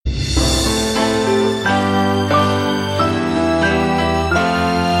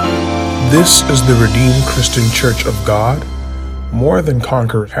This is the Redeemed Christian Church of God, More Than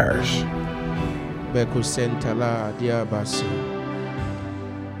Conqueror Parish. Bekusentala diabasi.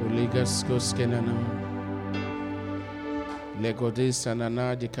 Uligas goskenanam. Legodis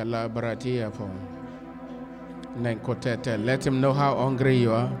anana di calabratia pon. Nenkotete. Let him know how hungry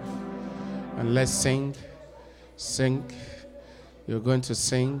you are. And let's sing. Sing. You're going to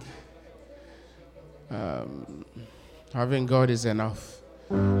sing. Having God is enough.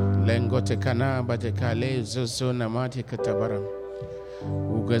 Lengote kana batekale zozo namati katabaram.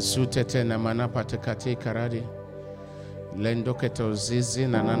 Ugasutete na manapate kati karadi. Lendoketo zizi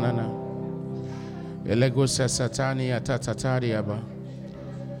na nanana. Elegosa satani atatatari aba.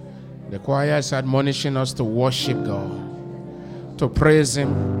 The choir is admonishing us to worship God, to praise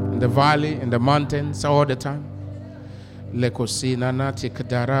Him in the valley, in the mountains, all the time. Lekosi nanati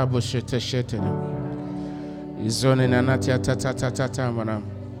kadarabu shete shetena.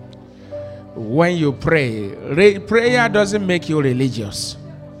 When you pray, prayer doesn't make you religious.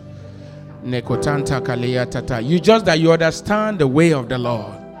 You just that you understand the way of the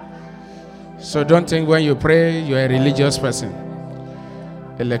Lord. So don't think when you pray you're a religious person.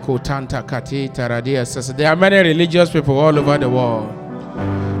 There are many religious people all over the world.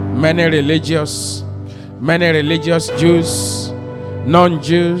 Many religious Jews,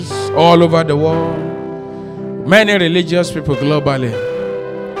 non-Jews all over the world. Many religious people globally.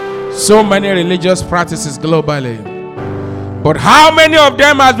 So many religious practices globally. But how many of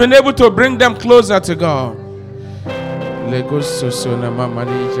them has been able to bring them closer to God?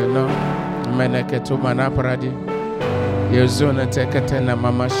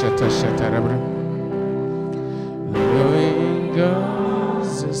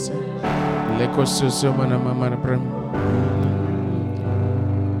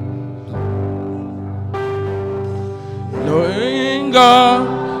 Knowing God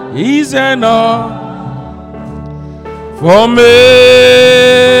is enough for me.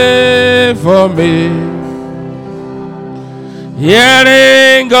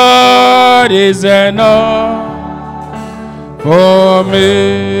 Hearing God is enough for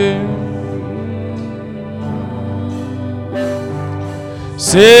me.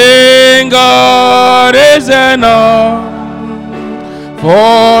 Sing God is enough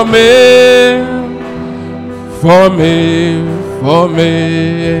for me.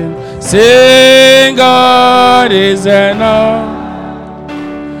 Sing God is enough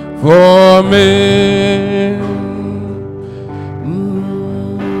for me.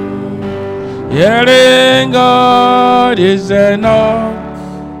 Hearing God is enough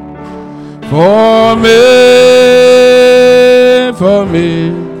for me.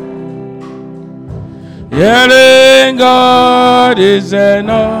 Hearing God is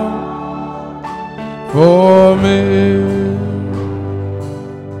enough for me.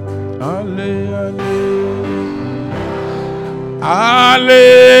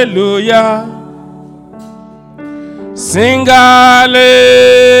 Hallelujah. Sing hallelujah.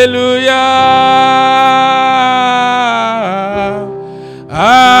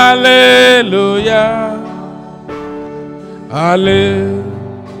 Hallelujah. Hallelujah.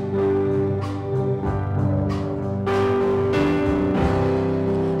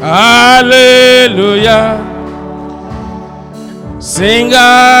 Hallelujah. Sing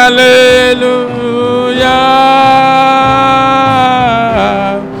hallelujah.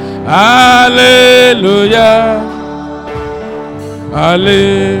 Hallelujah.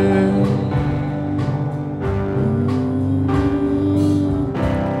 Hallelujah.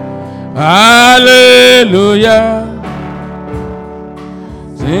 Hallelujah.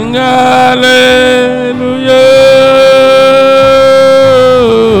 Sing hallelujah.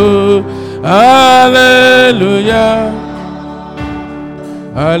 Hallelujah.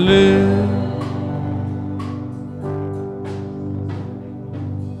 Hallelujah.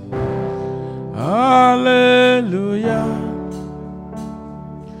 Hallelujah.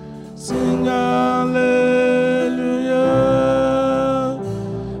 Sing hallelujah.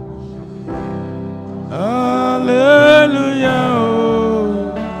 Hallelujah.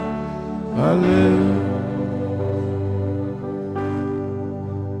 Oh. Hallelujah.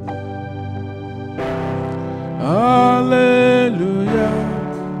 Hallelujah.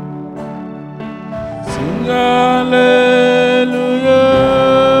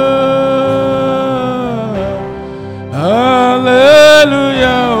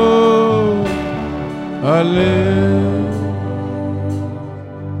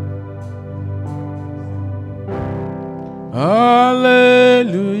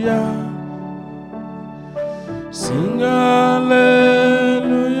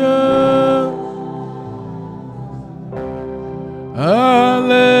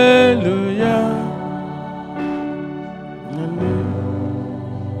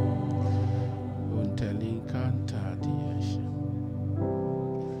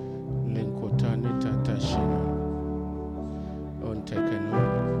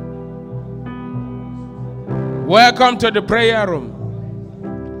 Welcome to the prayer room.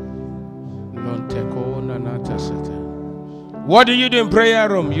 What do you do in prayer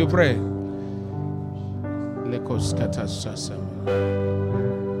room? You pray.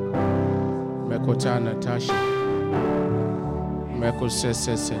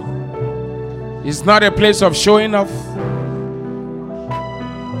 It's not a place of showing off.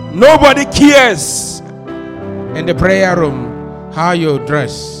 Nobody cares in the prayer room how you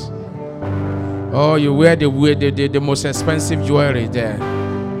dress. Oh, you wear the most expensive jewelry there.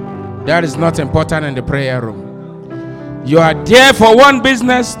 That is not important in the prayer room. You are there for one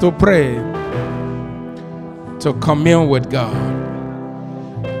business: to pray, to commune with God.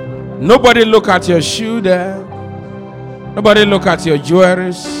 Nobody look at your shoe there. Nobody look at your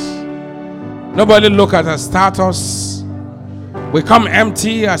jewelries. Nobody look at our status. We come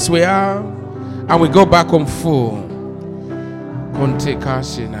empty as we are, and we go back home full.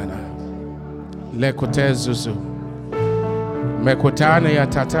 Lekote zuzu. Mekotane ya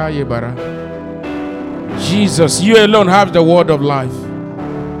tata yebara. Jesus, you alone have the word of life.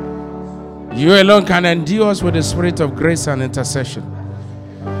 You alone can endure us with the spirit of grace and intercession.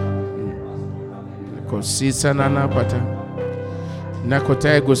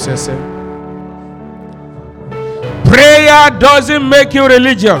 Prayer doesn't make you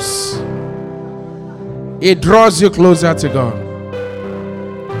religious. It draws you closer to God.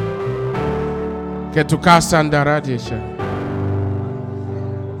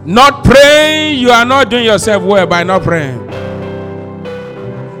 Not praying, you are not doing yourself well by not praying.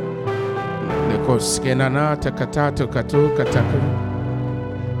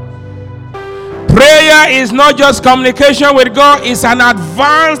 Prayer is not just communication with God, it's an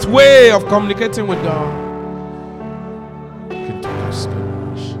advanced way of communicating with God.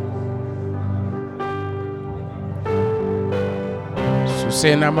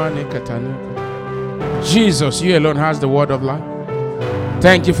 Jesus, you alone has the word of life.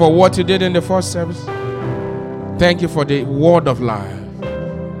 Thank you for what you did in the first service. Thank you for the word of life.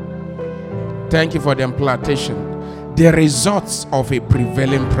 Thank you for the implantation, the results of a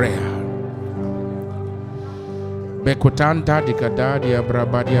prevailing prayer. Bekutanta dikadadia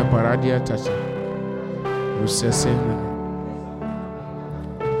brabadia paradia tasa. Usesena.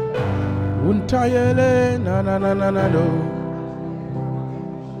 Untayele na na na na na no.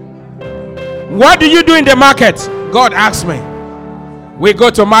 What do you do in the market? God asked me. We go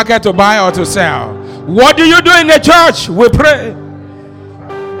to market to buy or to sell. What do you do in the church? We pray.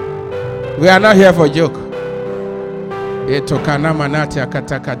 We are not here for joke.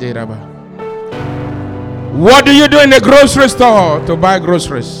 What do you do in the grocery store? To buy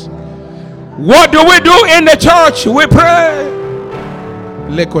groceries. What do we do in the church? We pray.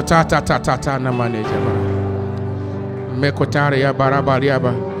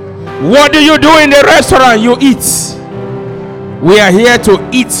 What do you do in the restaurant? You eat. We are here to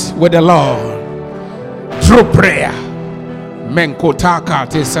eat with the Lord through prayer. Menkotaka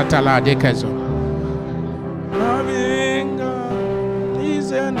te satala dekezo. Navinga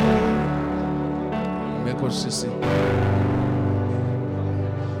izena. Mekosisi.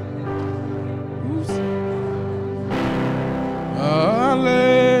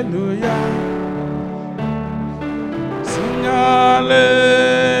 Hallelujah. Sing hallelujah.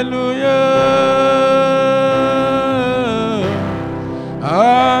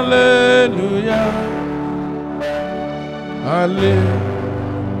 Hallelujah. Hallelujah.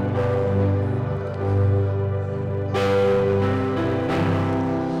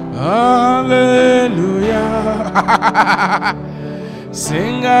 Hallelujah.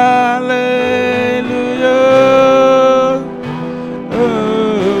 Sing hallelujah.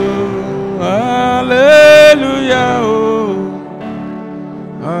 Oh, hallelujah. Oh,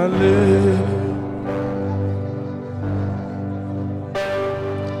 hallelujah.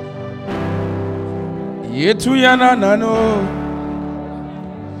 Yetu yana nano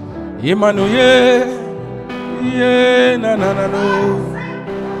Yemanu ye na na na no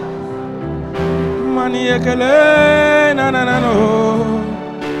Mani ekele na na na no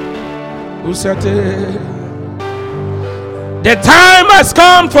Usate. The time has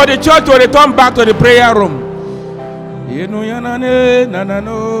come for the church to return back to the prayer room. Yenu yana ne na na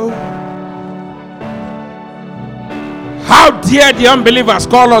no. How dare the unbelievers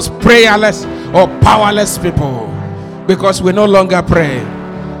call us prayerless or powerless people, because we no longer pray.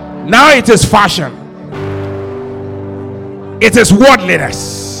 Now it is fashion. It is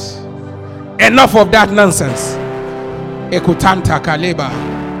worldliness. Enough of that nonsense. Ekutanta kaleba.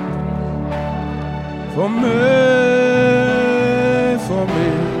 For me.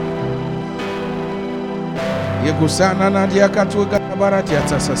 Yekusana na diakatuga barati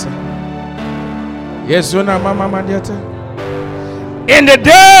atasasa. In the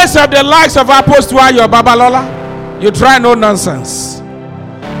days of the likes of Apostle Ayo Babalola, you try no nonsense.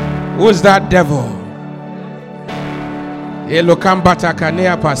 Who's that devil?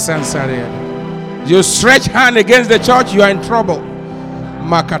 You stretch hand against the church, you are in trouble. In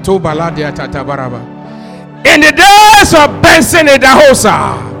the days of Benson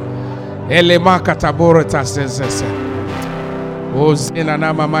Idahosa,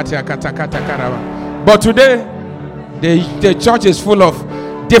 but today the church is full of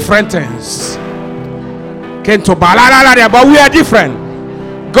different things. But we are different.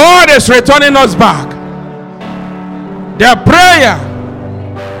 God is returning us back. The prayer.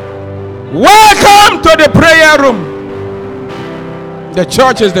 Welcome to the prayer room. The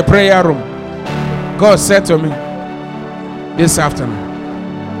church is the prayer room. God said to me this afternoon,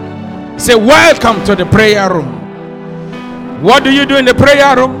 say, welcome to the prayer room. What do you do in the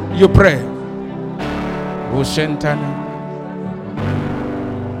prayer room? You pray. How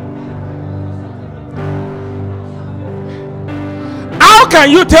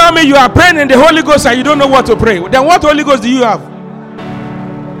can you tell me you are praying in the Holy Ghost and you don't know what to pray? Then what Holy Ghost do you have?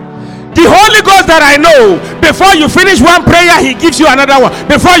 The Holy Ghost that I know, before you finish one prayer, He gives you another one.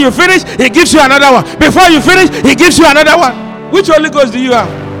 Before you finish, He gives you another one. Before you finish, He gives you another one. Which Holy Ghost do you have?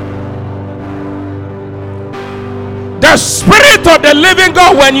 The Spirit of the living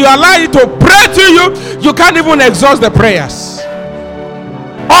God, when you allow it to pray to you, you can't even exhaust the prayers.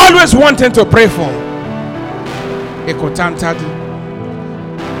 Always wanting to pray for.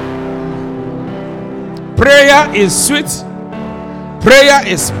 Prayer is sweet. Prayer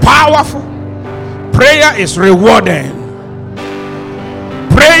is powerful. Prayer is rewarding.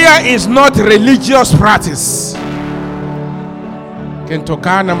 Prayer is not religious practice.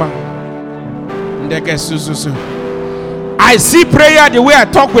 I see prayer the way I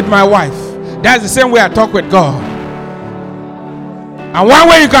talk with my wife. That's the same way I talk with God. And one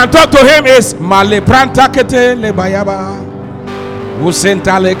way you can talk to Him is Male Prantakete Lebayaba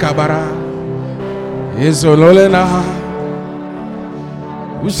Usentale Kabara Izololena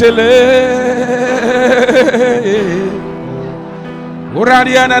Usele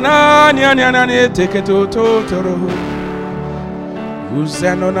Uradiana Nanya take it to Toro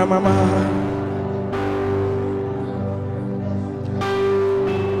Usanona Mama.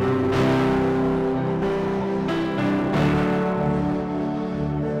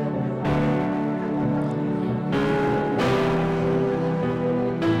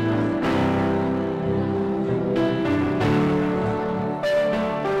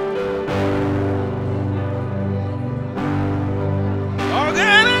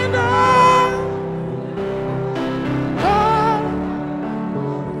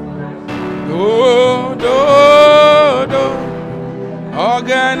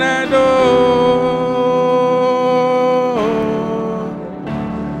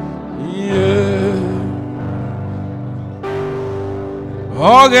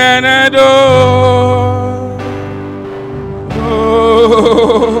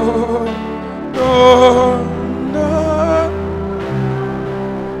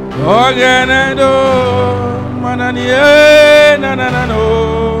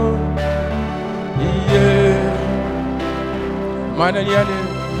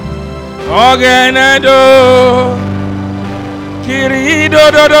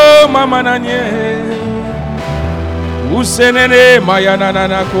 Usenene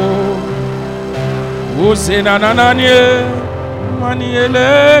mayananako Usenananye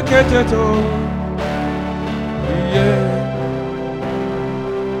Maniele keteto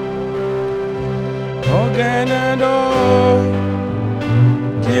Ogenado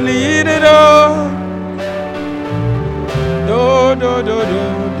Kilido Do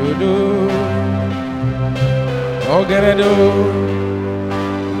Ogenado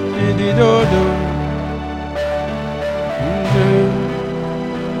Didido.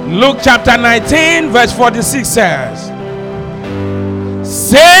 Luke chapter 19 verse 46 says,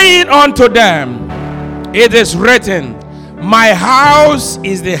 saying unto them, it is written, my house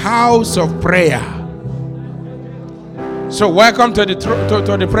is the house of prayer. So welcome to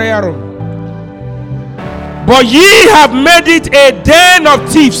the prayer room. But ye have made it a den of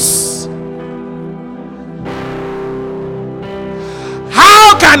thieves.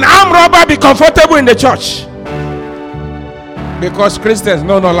 How can armed robber be comfortable in the church? Because Christians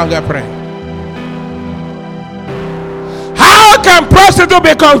no longer pray. How can prostitutes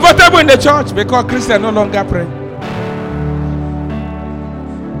be comfortable in the church? Because Christians no longer pray.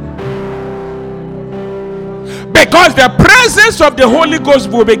 Because the presence of the Holy Ghost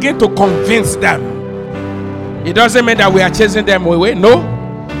will begin to convince them. It doesn't mean that we are chasing them away. No.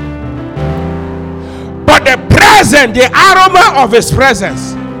 presence, the aroma of his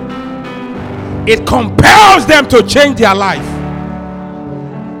presence, it compels them to change their life.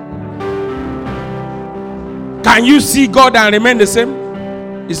 Can you see God and remain the same?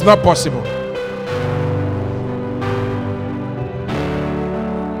 It's not possible.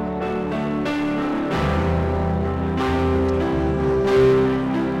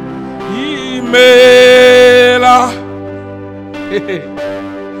 Imela.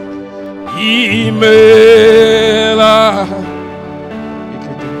 Imela.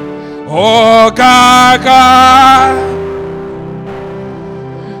 Oh kaka.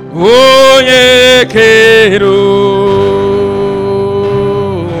 Oye quiero.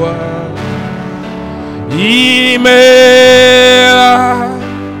 Imela.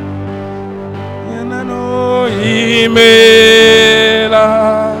 Yanano imela.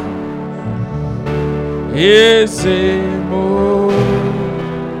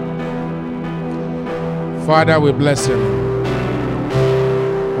 Father, we bless you.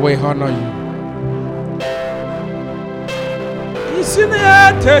 We honor you.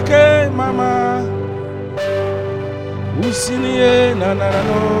 Usinie teke mama. Usinie na na na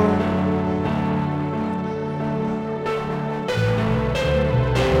no.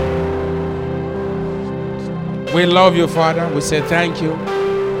 We love you, Father. We say thank you.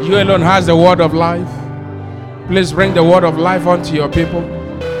 You alone has the word of life. Please bring the word of life unto your people.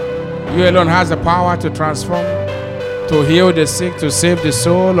 You alone has the power to transform, to heal the sick, to save the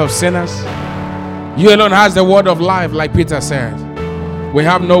soul of sinners. You alone has the word of life, like Peter said. We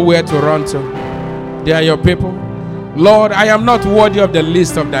have nowhere to run to. They are your people. Lord, I am not worthy of the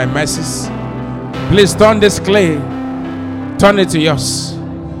least of thy mercies. Please turn this clay, turn it to yours.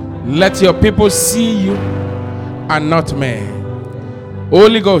 Let your people see you and not me.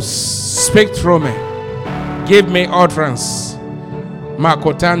 Holy Ghost, speak through me. Give me utterance.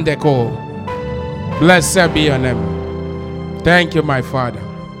 Makotan deko. Blessed be your name. Thank you, my Father.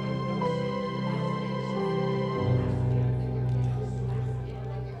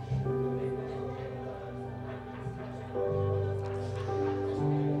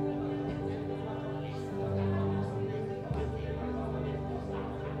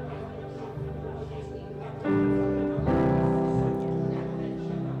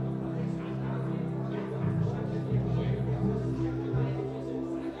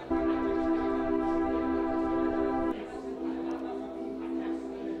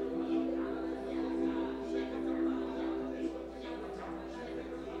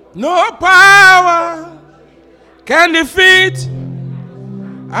 No power can defeat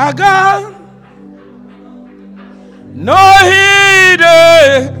our God. No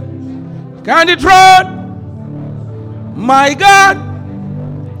hidden can dethrone my God.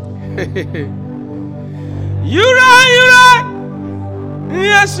 You're right.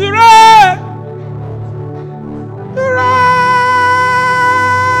 Yes, you're right. You're right.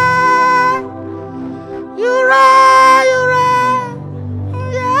 You're right.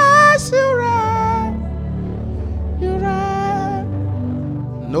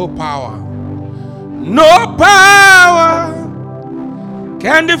 No power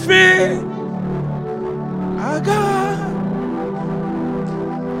can defeat our God.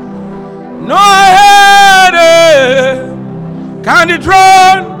 No head can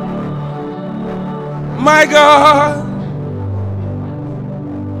dethrone my God.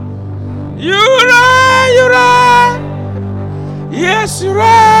 You're right. Yes, you're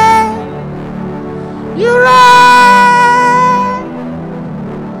right. You're right.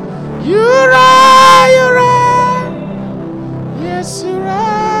 You're right. Yes, you're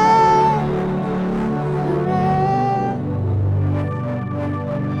right. You're right.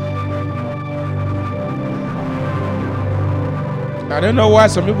 I don't know why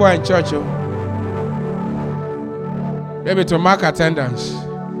some people are in church. Maybe to mark attendance.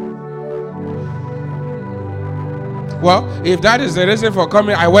 Well, if that is the reason for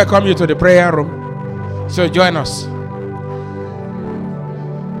coming, I welcome you to the prayer room. So join us.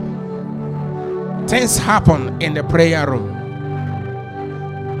 Things happen in the prayer room.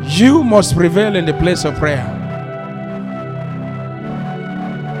 You must prevail in the place of prayer.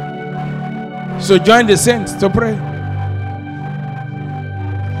 So join the saints to pray.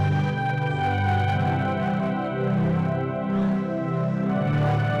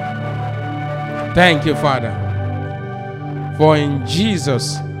 Thank you, Father. For in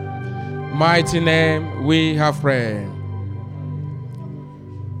Jesus' mighty name we have prayed.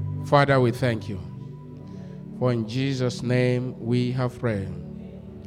 Father, we thank you. For in Jesus' name we have prayed.